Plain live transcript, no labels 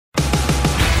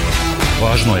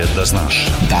Važno je da znaš.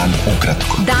 Dan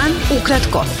ukratko. Dan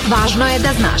ukratko. Važno je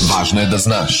da znaš. Važno je da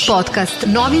znaš. Podcast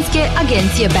novinske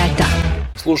agencije Beta.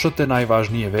 Slušate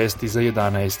najvažnije vesti za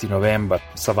 11. novembar.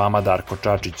 Sa vama Darko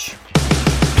Čačić.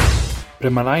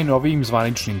 Prema najnovijim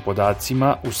zvaničnim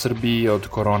podacima, u Srbiji je od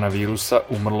koronavirusa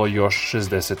umrlo još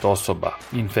 60 osoba.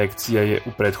 Infekcija je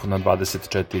u prethodna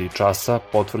 24 časa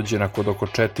potvrđena kod oko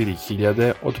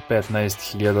 4000 od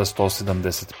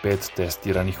 15.175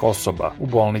 testiranih osoba. U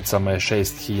bolnicama je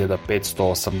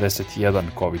 6581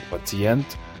 COVID pacijent,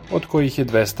 od kojih je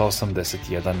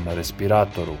 281 na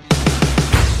respiratoru.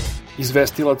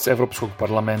 Izvestilac Evropskog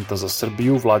parlamenta za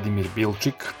Srbiju Vladimir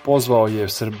Bilčik pozvao je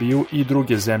Srbiju i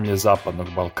druge zemlje Zapadnog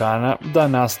Balkana da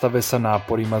nastave sa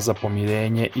naporima za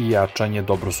pomirenje i jačanje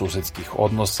dobrosusedskih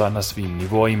odnosa na svim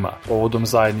nivoima. Povodom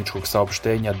zajedničkog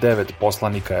saopštenja 9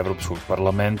 poslanika Evropskog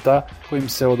parlamenta, kojim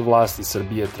se od vlasti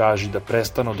Srbije traži da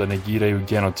prestanu da negiraju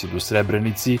genocid u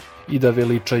Srebrenici i da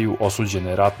veličaju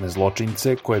osuđene ratne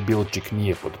zločince koje Bilčik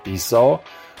nije potpisao,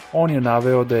 on je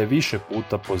naveo da je više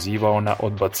puta pozivao na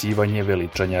odbacivanje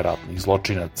veličanja ratnih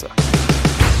zločinaca.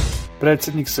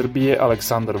 Predsjednik Srbije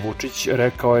Aleksandar Vučić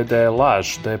rekao je da je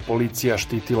laž da je policija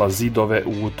štitila zidove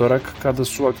u utorak kada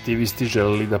su aktivisti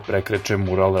želeli da prekreče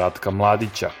mural Ratka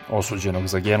Mladića, osuđenog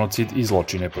za genocid i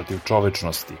zločine protiv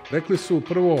čovečnosti. Rekli su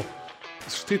prvo,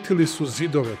 štitili su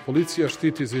zidove, policija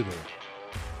štiti zidove.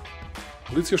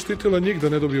 Policija štitila njih da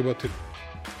ne dobiju batinu.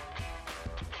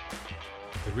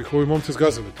 Jer bih ovi momci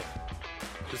zgazili to.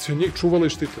 Policija njih čuvala i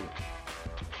štitila.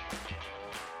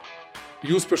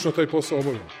 I uspešno taj posao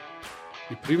obavila.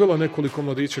 I privela nekoliko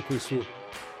mladića koji su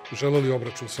želeli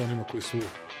obračun sa onima koji su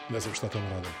ne znam šta tamo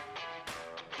radili.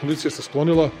 Policija se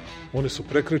sklonila, oni su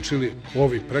prekrečili,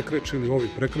 ovi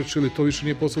prekrečili, to više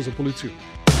nije posao za policiju.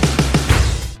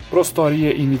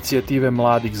 Prostorije inicijative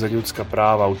Mladih za ljudska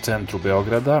prava u centru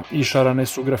Beograda išarane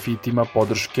su grafitima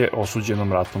podrške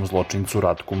osuđenom ratnom zločincu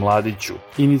Ratku Mladiću.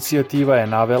 Inicijativa je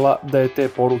navela da je te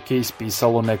poruke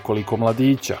ispisalo nekoliko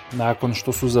mladića, nakon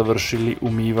što su završili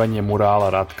umivanje murala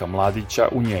Ratka Mladića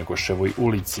u Njegoševoj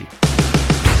ulici.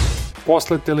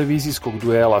 Posle televizijskog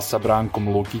duela sa Brankom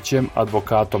Lukićem,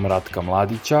 advokatom Ratka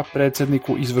Mladića,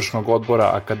 predsjedniku izvršnog odbora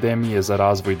Akademije za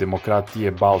razvoj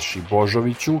demokratije Balši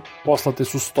Božoviću, poslate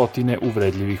su stotine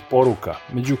uvredljivih poruka,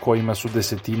 među kojima su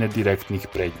desetine direktnih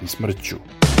pretnji smrću.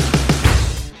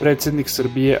 Predsjednik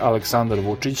Srbije Aleksandar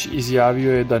Vučić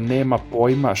izjavio je da nema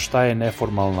pojma šta je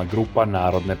neformalna grupa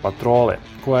Narodne patrole,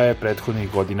 koja je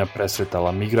prethodnih godina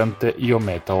presretala migrante i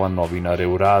ometala novinare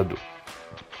u radu.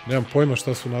 Nemam pojma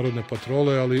šta su narodne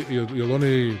patrole, ali jel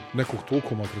oni nekog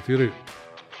tuku maltretiraju?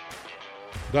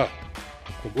 Da.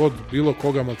 Kogod bilo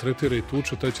koga maltretira i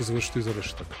tuče, taj će završiti za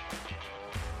rešetaka.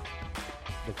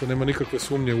 Dakle, nema nikakve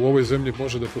sumnje. U ovoj zemlji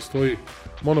može da postoji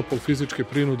monopol fizičke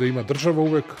prinude, ima država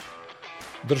uvek.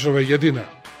 Država je jedina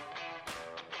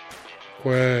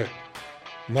koja je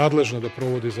nadležna da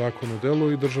provodi zakon u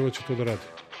delu i država će to da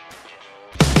radi.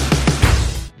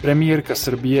 Premijerka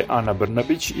Srbije Ana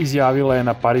Brnabić izjavila je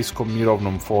na Pariskom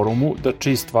mirovnom forumu da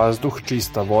čist vazduh,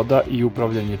 čista voda i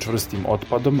upravljanje čvrstim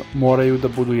otpadom moraju da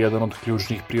budu jedan od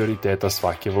ključnih prioriteta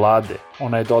svake vlade.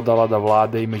 Ona je dodala da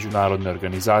vlade i međunarodne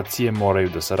organizacije moraju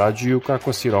da sarađuju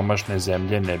kako siromašne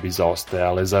zemlje ne bi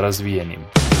zaostajale za razvijenim.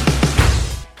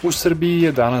 U Srbiji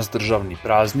je danas državni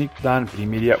praznik, Dan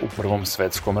primirja u Prvom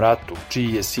svetskom ratu,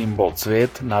 čiji je simbol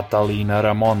cvet Natalina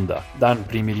Ramonda. Dan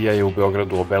primirja je u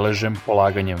Beogradu obeležen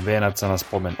polaganjem venaca na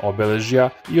spomen obeležja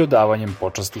i odavanjem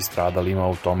počasti stradalima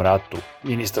u tom ratu.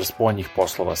 Ministar spoljnih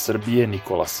poslova Srbije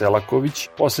Nikola Selaković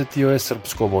posetio je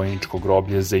srpsko vojničko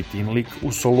groblje Zejtinlik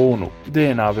u Solunu, gde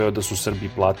je naveo da su Srbi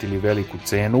platili veliku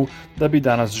cenu da bi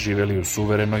danas živeli u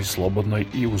suverenoj, slobodnoj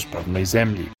i uspravnoj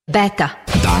zemlji. Beta.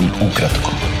 Dan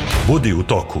ukratko. Budi u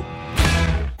toku.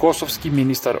 Kosovski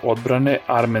ministar odbrane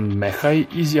Armen Mehaj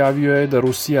izjavio je da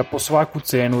Rusija po svaku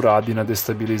cenu radi na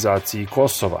destabilizaciji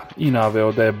Kosova i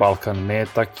naveo da je Balkan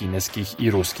meta kineskih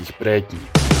i ruskih pretnji.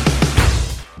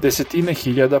 Desetine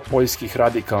hiljada poljskih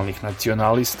radikalnih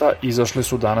nacionalista izašle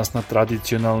su danas na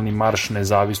tradicionalni marš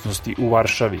nezavisnosti u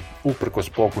Varšavi, uprkos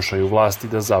pokušaju vlasti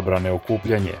da zabrane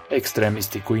okupljanje.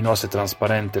 Ekstremisti koji nose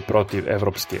transparente protiv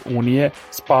Evropske unije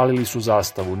spalili su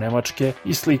zastavu Nemačke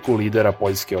i sliku lidera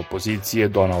poljske opozicije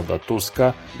Donalda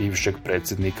Tuska, bivšeg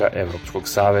predsjednika Evropskog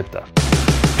saveta.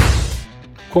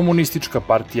 Komunistička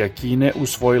partija Kine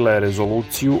usvojila je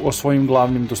rezoluciju o svojim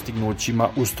glavnim dostignućima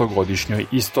u 100-godišnjoj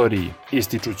istoriji,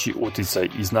 ističući uticaj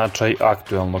i značaj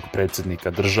aktuelnog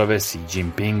predsjednika države Xi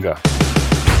Jinpinga.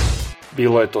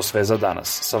 Bilo je to sve za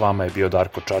danas. Sa vama je bio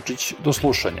Darko Čačić. Do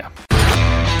slušanja.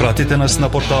 Pratite nas na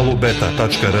portalu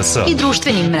beta.rs i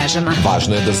društvenim mrežama.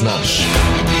 Važno je da znaš.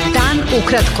 Dan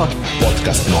Ukratko.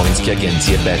 Podcast novinske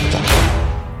agencije Beta.